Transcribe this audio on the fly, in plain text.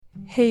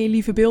Hey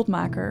lieve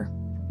beeldmaker,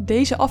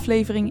 deze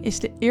aflevering is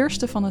de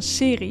eerste van een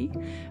serie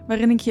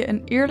waarin ik je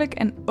een eerlijk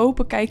en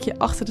open kijkje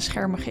achter de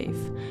schermen geef,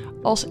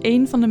 als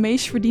een van de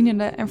meest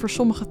verdienende en voor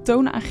sommigen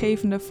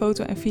toonaangevende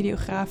foto- en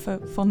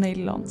videografen van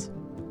Nederland.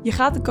 Je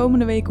gaat de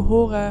komende weken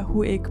horen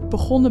hoe ik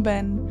begonnen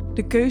ben,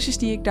 de keuzes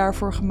die ik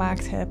daarvoor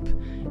gemaakt heb,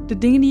 de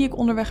dingen die ik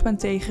onderweg ben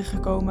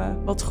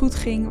tegengekomen, wat goed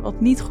ging,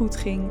 wat niet goed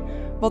ging,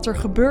 wat er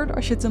gebeurt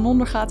als je ten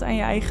onder gaat aan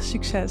je eigen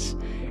succes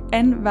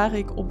en waar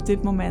ik op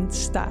dit moment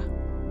sta.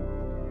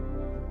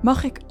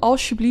 Mag ik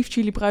alsjeblieft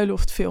jullie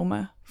bruiloft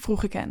filmen?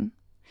 Vroeg ik hen.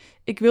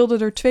 Ik wilde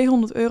er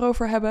 €200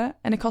 voor hebben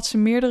en ik had ze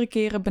meerdere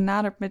keren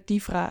benaderd met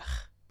die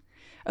vraag.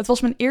 Het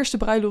was mijn eerste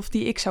bruiloft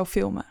die ik zou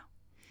filmen.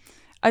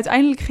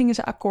 Uiteindelijk gingen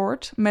ze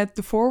akkoord met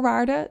de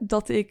voorwaarde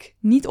dat ik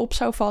niet op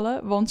zou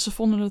vallen, want ze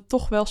vonden het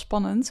toch wel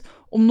spannend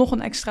om nog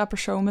een extra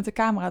persoon met de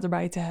camera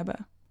erbij te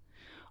hebben.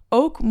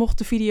 Ook mocht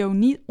de video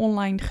niet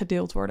online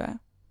gedeeld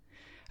worden.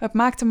 Het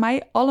maakte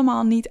mij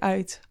allemaal niet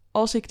uit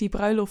als ik die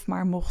bruiloft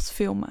maar mocht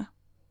filmen.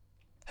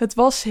 Het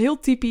was heel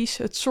typisch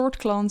het soort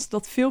klant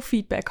dat veel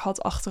feedback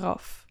had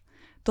achteraf.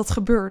 Dat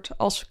gebeurt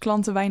als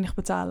klanten weinig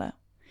betalen.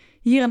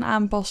 Hier een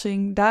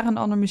aanpassing, daar een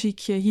ander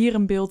muziekje, hier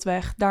een beeld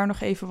weg, daar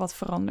nog even wat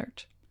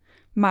veranderd.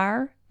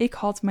 Maar ik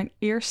had mijn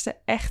eerste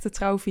echte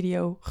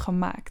trouwvideo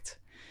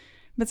gemaakt.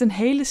 Met een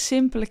hele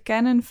simpele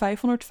Canon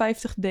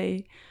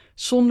 550D,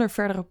 zonder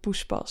verdere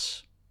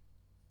poespas.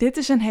 Dit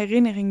is een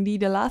herinnering die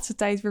de laatste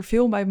tijd weer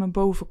veel bij me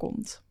boven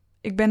komt.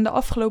 Ik ben de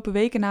afgelopen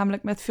weken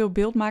namelijk met veel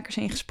beeldmakers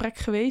in gesprek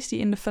geweest die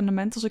in de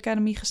Fundamentals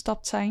Academy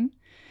gestapt zijn.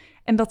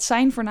 En dat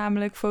zijn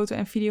voornamelijk foto-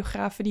 en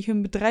videografen die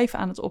hun bedrijf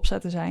aan het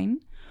opzetten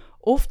zijn.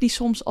 Of die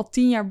soms al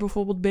 10 jaar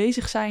bijvoorbeeld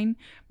bezig zijn,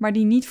 maar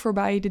die niet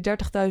voorbij de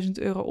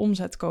 €30.000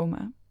 omzet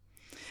komen.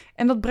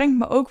 En dat brengt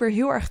me ook weer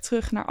heel erg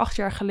terug naar 8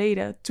 jaar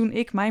geleden, toen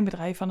ik mijn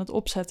bedrijf aan het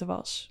opzetten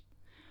was.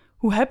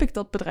 Hoe heb ik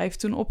dat bedrijf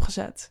toen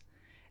opgezet?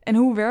 En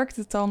hoe werkt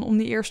het dan om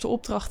die eerste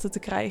opdrachten te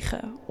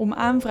krijgen, om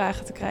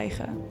aanvragen te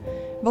krijgen?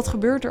 Wat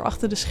gebeurt er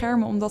achter de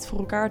schermen om dat voor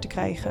elkaar te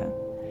krijgen?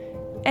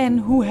 En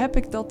hoe heb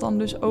ik dat dan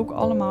dus ook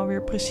allemaal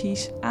weer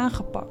precies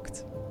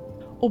aangepakt?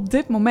 Op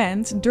dit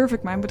moment durf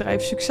ik mijn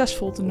bedrijf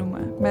succesvol te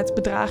noemen, met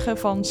bedragen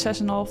van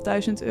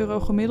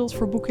 €6.500 gemiddeld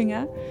voor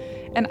boekingen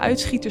en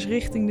uitschieters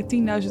richting de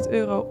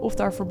 €10.000 of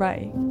daar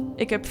voorbij.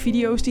 Ik heb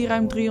video's die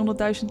ruim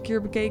 300.000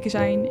 keer bekeken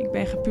zijn. Ik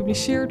ben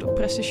gepubliceerd op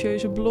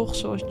prestigieuze blogs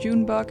zoals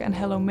Junebug en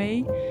Hello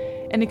May.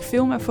 En ik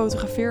film en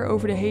fotografeer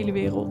over de hele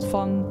wereld,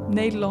 van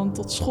Nederland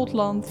tot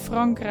Schotland,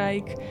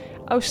 Frankrijk,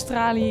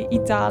 Australië,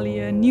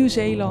 Italië,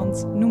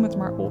 Nieuw-Zeeland, noem het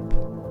maar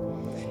op.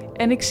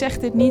 En ik zeg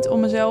dit niet om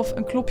mezelf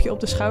een klopje op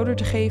de schouder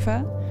te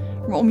geven,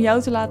 maar om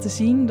jou te laten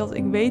zien dat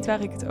ik weet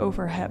waar ik het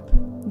over heb.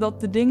 Dat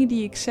de dingen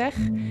die ik zeg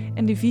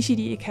en de visie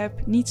die ik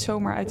heb niet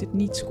zomaar uit het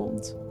niets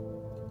komt.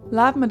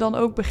 Laat me dan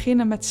ook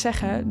beginnen met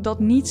zeggen dat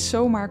niets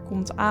zomaar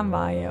komt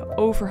aanwaaien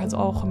over het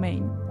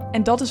algemeen.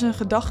 En dat is een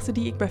gedachte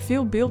die ik bij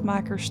veel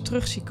beeldmakers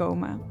terug zie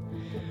komen.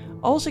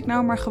 Als ik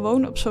nou maar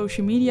gewoon op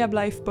social media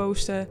blijf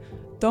posten,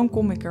 dan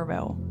kom ik er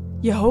wel.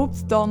 Je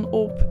hoopt dan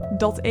op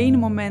dat ene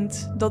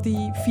moment dat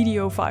die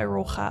video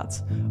viral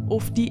gaat.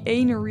 Of die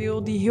ene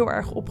reel die heel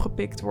erg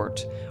opgepikt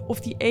wordt. Of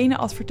die ene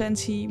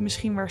advertentie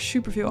misschien waar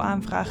superveel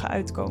aanvragen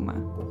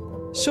uitkomen.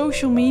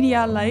 Social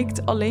media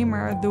lijkt alleen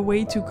maar the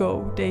way to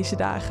go deze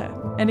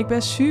dagen. En ik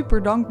ben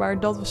super dankbaar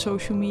dat we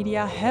social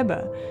media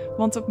hebben.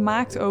 Want het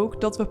maakt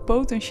ook dat we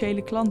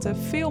potentiële klanten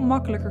veel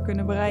makkelijker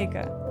kunnen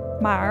bereiken.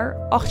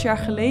 Maar 8 jaar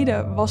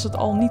geleden was het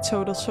al niet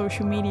zo dat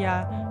social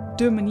media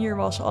de manier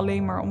was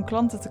alleen maar om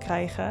klanten te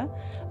krijgen.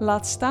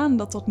 Laat staan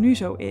dat dat nu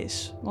zo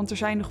is. Want er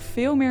zijn nog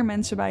veel meer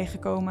mensen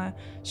bijgekomen.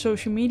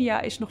 Social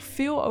media is nog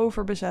veel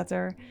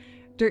overbezetter.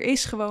 Er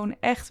is gewoon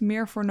echt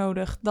meer voor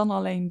nodig dan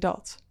alleen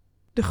dat.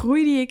 De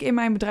groei die ik in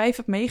mijn bedrijf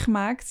heb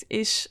meegemaakt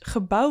is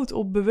gebouwd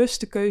op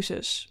bewuste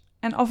keuzes.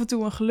 En af en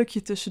toe een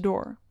gelukje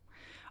tussendoor.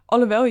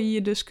 Alhoewel je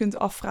je dus kunt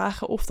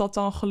afvragen of dat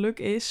dan geluk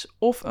is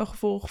of een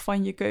gevolg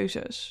van je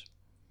keuzes.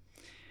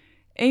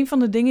 Een van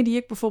de dingen die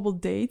ik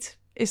bijvoorbeeld deed,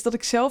 is dat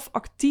ik zelf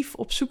actief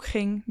op zoek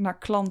ging naar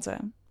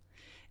klanten.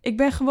 Ik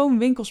ben gewoon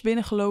winkels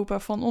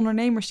binnengelopen van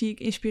ondernemers die ik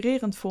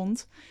inspirerend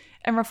vond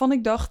en waarvan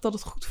ik dacht dat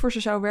het goed voor ze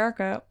zou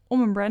werken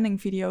om een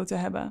brandingvideo te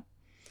hebben.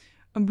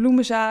 Een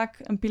bloemenzaak,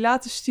 een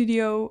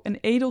pilatesstudio, een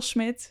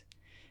edelsmid.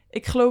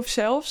 Ik geloof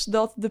zelfs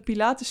dat de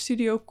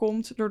pilatesstudio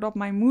komt doordat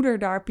mijn moeder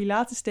daar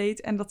pilates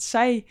deed en dat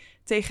zij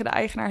tegen de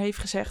eigenaar heeft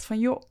gezegd van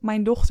joh,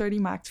 mijn dochter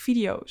die maakt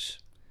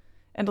video's.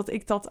 En dat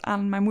ik dat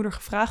aan mijn moeder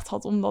gevraagd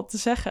had om dat te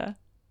zeggen.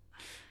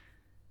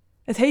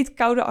 Het heet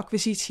koude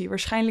acquisitie,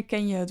 waarschijnlijk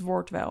ken je het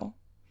woord wel.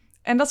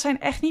 En dat zijn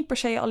echt niet per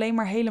se alleen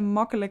maar hele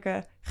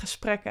makkelijke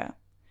gesprekken.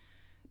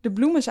 De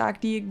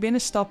bloemenzaak die ik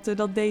binnenstapte,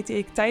 dat deed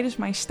ik tijdens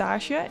mijn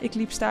stage. Ik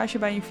liep stage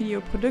bij een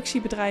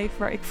videoproductiebedrijf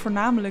waar ik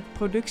voornamelijk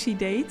productie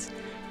deed,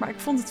 maar ik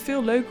vond het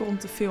veel leuker om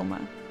te filmen.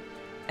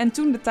 En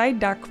toen de tijd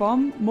daar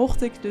kwam,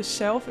 mocht ik dus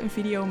zelf een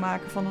video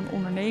maken van een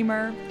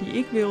ondernemer die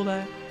ik wilde.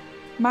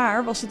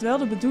 Maar was het wel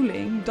de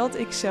bedoeling dat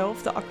ik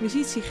zelf de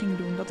acquisitie ging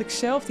doen, dat ik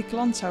zelf die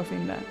klant zou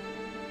vinden.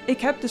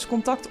 Ik heb dus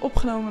contact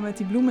opgenomen met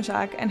die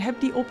bloemenzaak en heb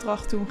die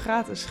opdracht toen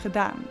gratis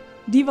gedaan.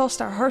 Die was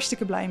daar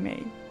hartstikke blij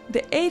mee.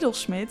 De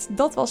edelsmid,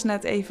 dat was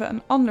net even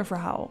een ander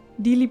verhaal.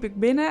 Die liep ik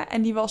binnen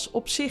en die was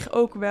op zich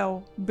ook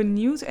wel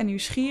benieuwd en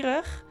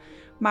nieuwsgierig.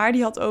 Maar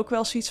die had ook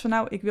wel zoiets van,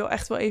 nou, ik wil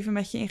echt wel even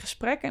met je in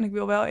gesprek. En ik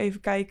wil wel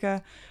even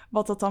kijken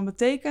wat dat dan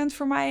betekent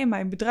voor mij en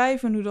mijn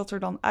bedrijf en hoe dat er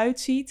dan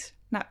uitziet.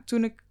 Nou,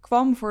 toen ik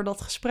kwam voor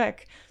dat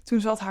gesprek,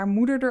 toen zat haar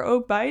moeder er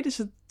ook bij. Dus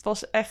het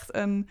was echt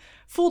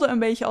voelde een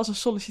beetje als een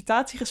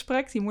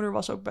sollicitatiegesprek. Die moeder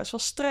was ook best wel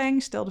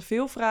streng, stelde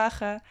veel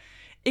vragen.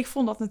 Ik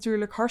vond dat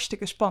natuurlijk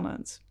hartstikke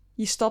spannend.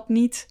 Je stapt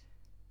niet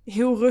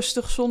heel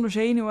rustig zonder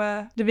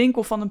zenuwen de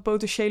winkel van een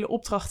potentiële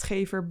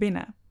opdrachtgever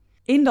binnen.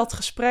 In dat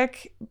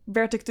gesprek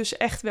werd ik dus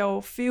echt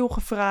wel veel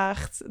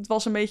gevraagd. Het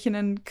was een beetje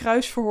een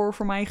kruisverhoor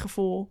voor mijn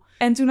gevoel.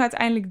 En toen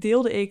uiteindelijk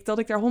deelde ik dat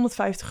ik daar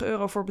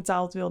 €150 voor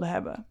betaald wilde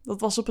hebben.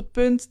 Dat was op het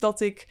punt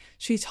dat ik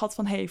zoiets had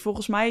van, hey,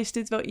 volgens mij is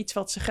dit wel iets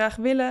wat ze graag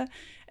willen.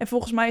 En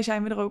volgens mij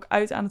zijn we er ook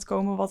uit aan het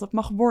komen wat het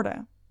mag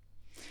worden.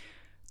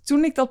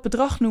 Toen ik dat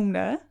bedrag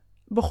noemde,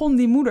 begon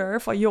die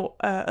moeder van, joh,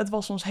 het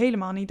was ons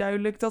helemaal niet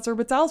duidelijk dat er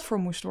betaald voor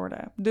moest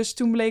worden. Dus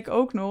toen bleek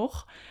ook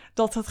nog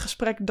dat het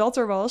gesprek dat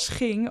er was,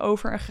 ging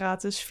over een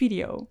gratis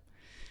video.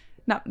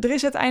 Nou, er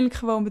is uiteindelijk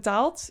gewoon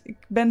betaald. Ik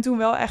ben toen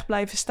wel echt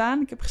blijven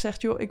staan. Ik heb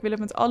gezegd, joh, ik wil het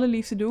met alle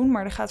liefde doen,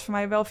 maar er gaat voor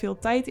mij wel veel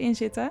tijd in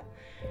zitten.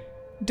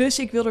 Dus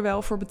ik wil er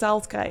wel voor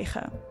betaald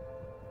krijgen.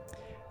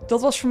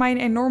 Dat was voor mij een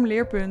enorm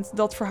leerpunt,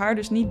 dat voor haar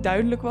dus niet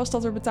duidelijk was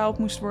dat er betaald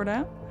moest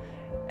worden.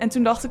 En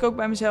toen dacht ik ook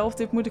bij mezelf,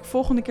 dit moet ik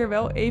volgende keer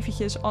wel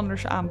eventjes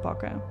anders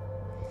aanpakken.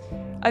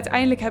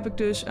 Uiteindelijk heb ik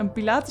dus een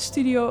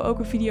Pilatesstudio ook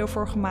een video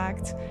voor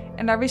gemaakt.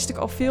 En daar wist ik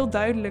al veel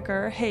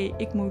duidelijker, hey,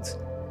 ik moet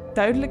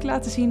duidelijk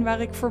laten zien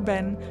waar ik voor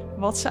ben,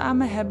 wat ze aan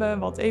me hebben,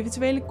 wat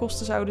eventuele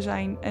kosten zouden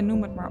zijn en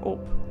noem het maar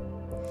op.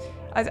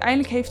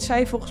 Uiteindelijk heeft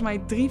zij volgens mij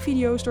 3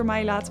 video's door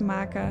mij laten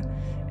maken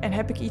en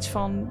heb ik iets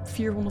van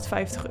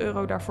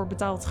 €450 daarvoor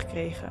betaald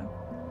gekregen.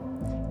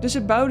 Dus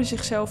het bouwde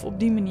zichzelf op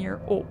die manier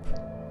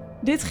op.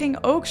 Dit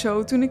ging ook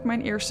zo toen ik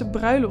mijn eerste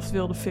bruiloft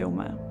wilde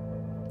filmen.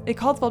 Ik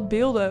had wat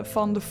beelden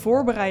van de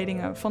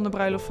voorbereidingen van de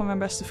bruiloft van mijn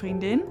beste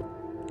vriendin.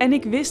 En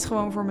ik wist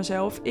gewoon voor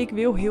mezelf, ik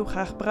wil heel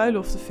graag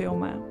bruiloften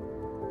filmen.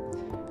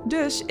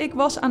 Dus ik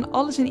was aan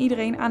alles en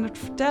iedereen aan het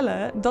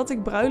vertellen dat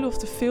ik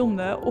bruiloften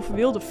filmde of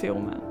wilde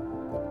filmen.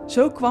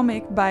 Zo kwam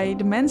ik bij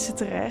de mensen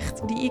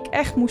terecht die ik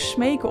echt moest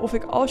smeken of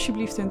ik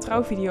alsjeblieft hun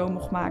trouwvideo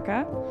mocht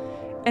maken.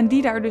 En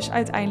die daar dus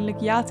uiteindelijk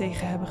ja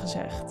tegen hebben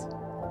gezegd.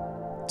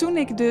 Toen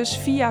ik dus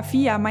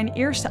via mijn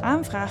eerste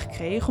aanvraag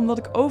kreeg, omdat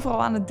ik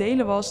overal aan het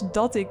delen was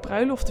dat ik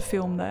bruiloften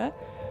filmde,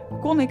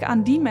 kon ik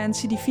aan die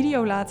mensen die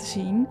video laten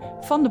zien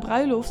van de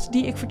bruiloft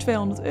die ik voor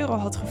 €200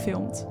 had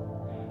gefilmd.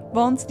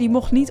 Want die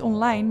mocht niet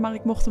online, maar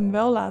ik mocht hem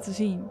wel laten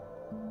zien.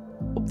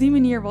 Op die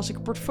manier was ik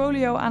een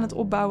portfolio aan het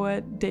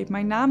opbouwen, deed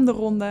mijn naam de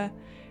ronde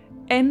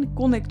en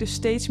kon ik dus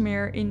steeds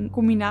meer in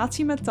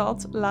combinatie met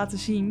dat laten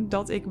zien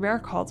dat ik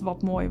werk had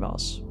wat mooi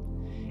was.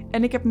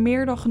 En ik heb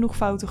meer dan genoeg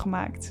fouten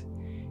gemaakt.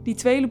 Die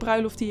tweede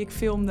bruiloft die ik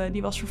filmde,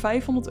 die was voor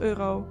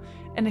 €500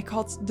 en ik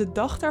had de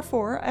dag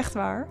daarvoor, echt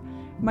waar,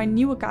 mijn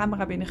nieuwe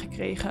camera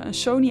binnengekregen, een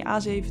Sony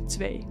A7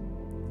 II.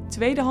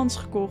 Tweedehands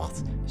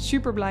gekocht,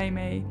 super blij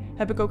mee,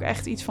 heb ik ook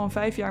echt iets van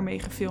 5 jaar mee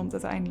gefilmd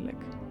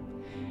uiteindelijk.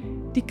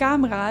 Die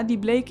camera die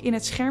bleek in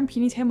het schermpje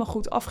niet helemaal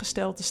goed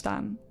afgesteld te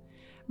staan,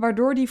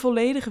 waardoor die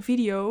volledige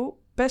video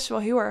best wel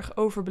heel erg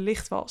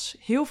overbelicht was.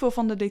 Heel veel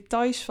van de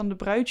details van de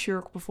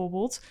bruidsjurk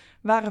bijvoorbeeld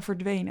waren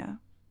verdwenen.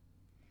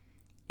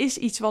 Is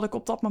iets wat ik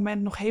op dat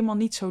moment nog helemaal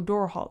niet zo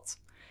door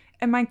had.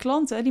 En mijn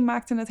klanten die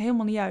maakten het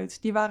helemaal niet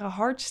uit. Die waren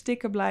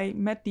hartstikke blij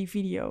met die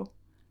video.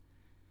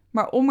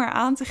 Maar om er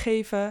aan te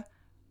geven,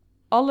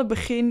 alle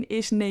begin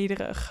is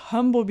nederig.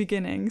 Humble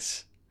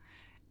beginnings.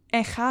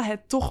 En ga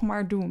het toch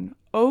maar doen.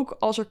 Ook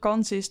als er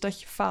kans is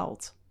dat je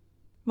faalt.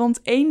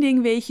 Want één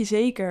ding weet je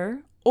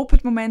zeker. Op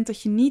het moment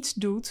dat je niets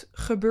doet,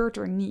 gebeurt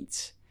er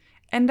niets.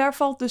 En daar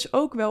valt dus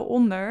ook wel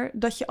onder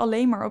dat je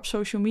alleen maar op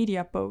social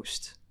media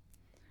post.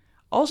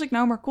 Als ik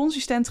nou maar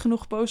consistent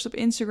genoeg post op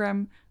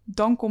Instagram,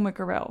 dan kom ik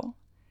er wel.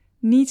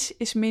 Niets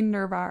is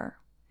minder waar.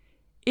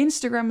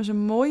 Instagram is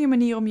een mooie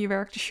manier om je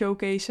werk te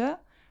showcaseen,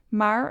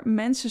 maar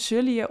mensen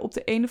zullen je op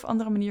de een of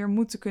andere manier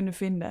moeten kunnen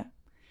vinden.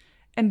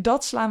 En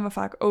dat slaan we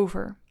vaak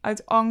over,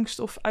 uit angst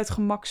of uit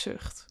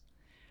gemakzucht.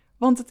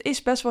 Want het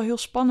is best wel heel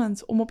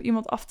spannend om op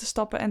iemand af te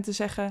stappen en te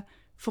zeggen,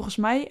 volgens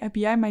mij heb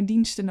jij mijn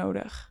diensten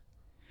nodig.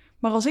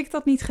 Maar als ik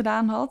dat niet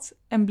gedaan had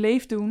en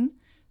bleef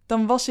doen,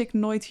 dan was ik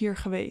nooit hier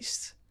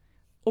geweest.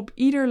 Op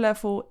ieder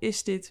level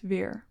is dit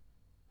weer.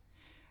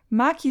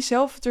 Maak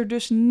jezelf het er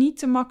dus niet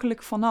te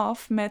makkelijk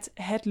vanaf met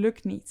het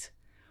lukt niet.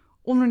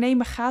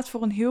 Ondernemen gaat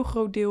voor een heel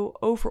groot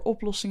deel over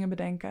oplossingen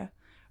bedenken.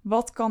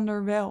 Wat kan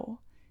er wel?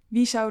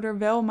 Wie zou er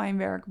wel mijn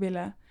werk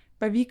willen?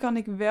 Bij wie kan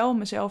ik wel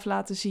mezelf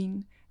laten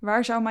zien?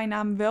 Waar zou mijn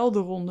naam wel de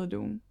ronde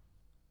doen?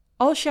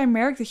 Als jij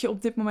merkt dat je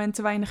op dit moment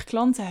te weinig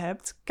klanten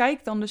hebt,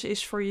 kijk dan dus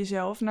eens voor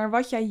jezelf naar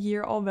wat jij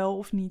hier al wel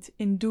of niet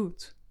in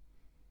doet.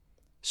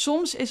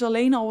 Soms is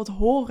alleen al het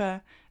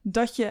horen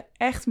dat je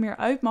echt meer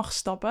uit mag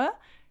stappen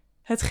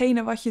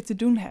hetgene wat je te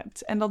doen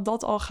hebt en dat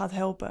dat al gaat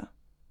helpen.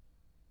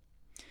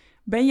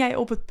 Ben jij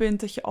op het punt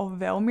dat je al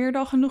wel meer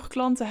dan genoeg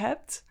klanten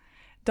hebt?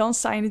 Dan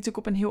sta je natuurlijk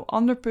op een heel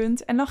ander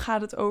punt en dan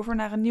gaat het over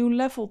naar een nieuw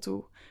level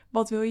toe.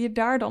 Wat wil je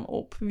daar dan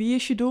op? Wie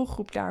is je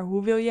doelgroep daar?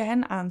 Hoe wil je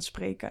hen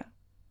aanspreken?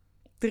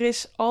 Er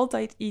is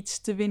altijd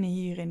iets te winnen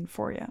hierin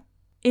voor je.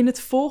 In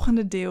het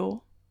volgende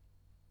deel,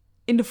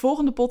 in de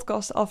volgende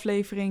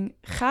podcastaflevering,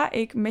 ga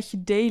ik met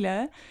je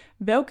delen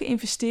welke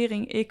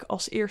investering ik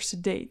als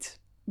eerste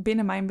deed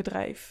binnen mijn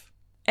bedrijf.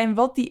 En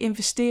wat die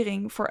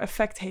investering voor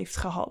effect heeft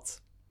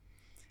gehad.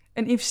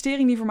 Een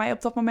investering die voor mij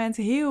op dat moment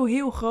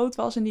heel groot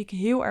was en die ik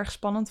heel erg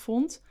spannend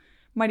vond,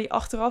 maar die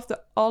achteraf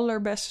de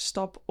allerbeste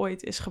stap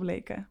ooit is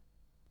gebleken.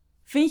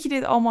 Vind je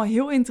dit allemaal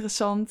heel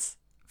interessant?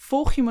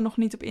 Volg je me nog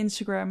niet op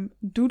Instagram?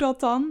 Doe dat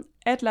dan,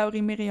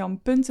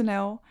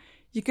 @lauriemiriam.nl.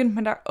 Je kunt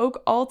me daar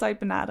ook altijd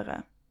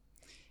benaderen.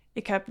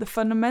 Ik heb de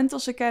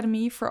Fundamentals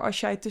Academy voor als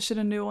jij tussen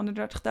de 0 en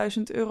de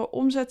 30.000 euro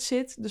omzet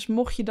zit. Dus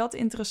mocht je dat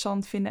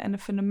interessant vinden en een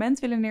fundament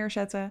willen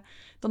neerzetten,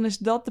 dan is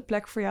dat de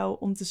plek voor jou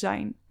om te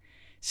zijn.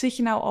 Zit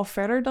je nou al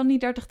verder dan die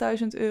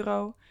 30.000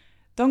 euro?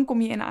 Dan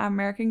kom je in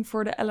aanmerking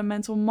voor de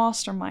Elemental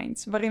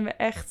Mastermind, waarin we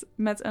echt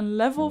met een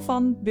level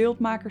van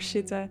beeldmakers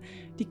zitten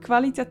die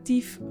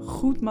kwalitatief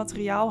goed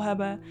materiaal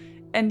hebben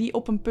en die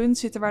op een punt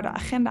zitten waar de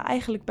agenda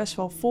eigenlijk best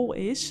wel vol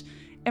is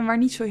en waar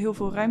niet zo heel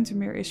veel ruimte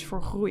meer is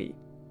voor groei.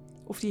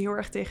 Of die heel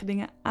erg tegen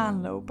dingen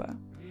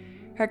aanlopen.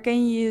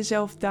 Herken je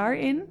jezelf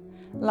daarin?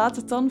 Laat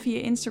het dan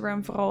via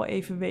Instagram vooral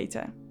even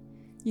weten.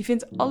 Je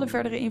vindt alle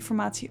verdere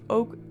informatie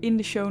ook in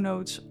de show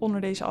notes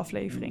onder deze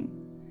aflevering.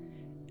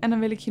 En dan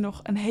wil ik je nog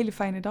een hele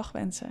fijne dag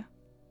wensen.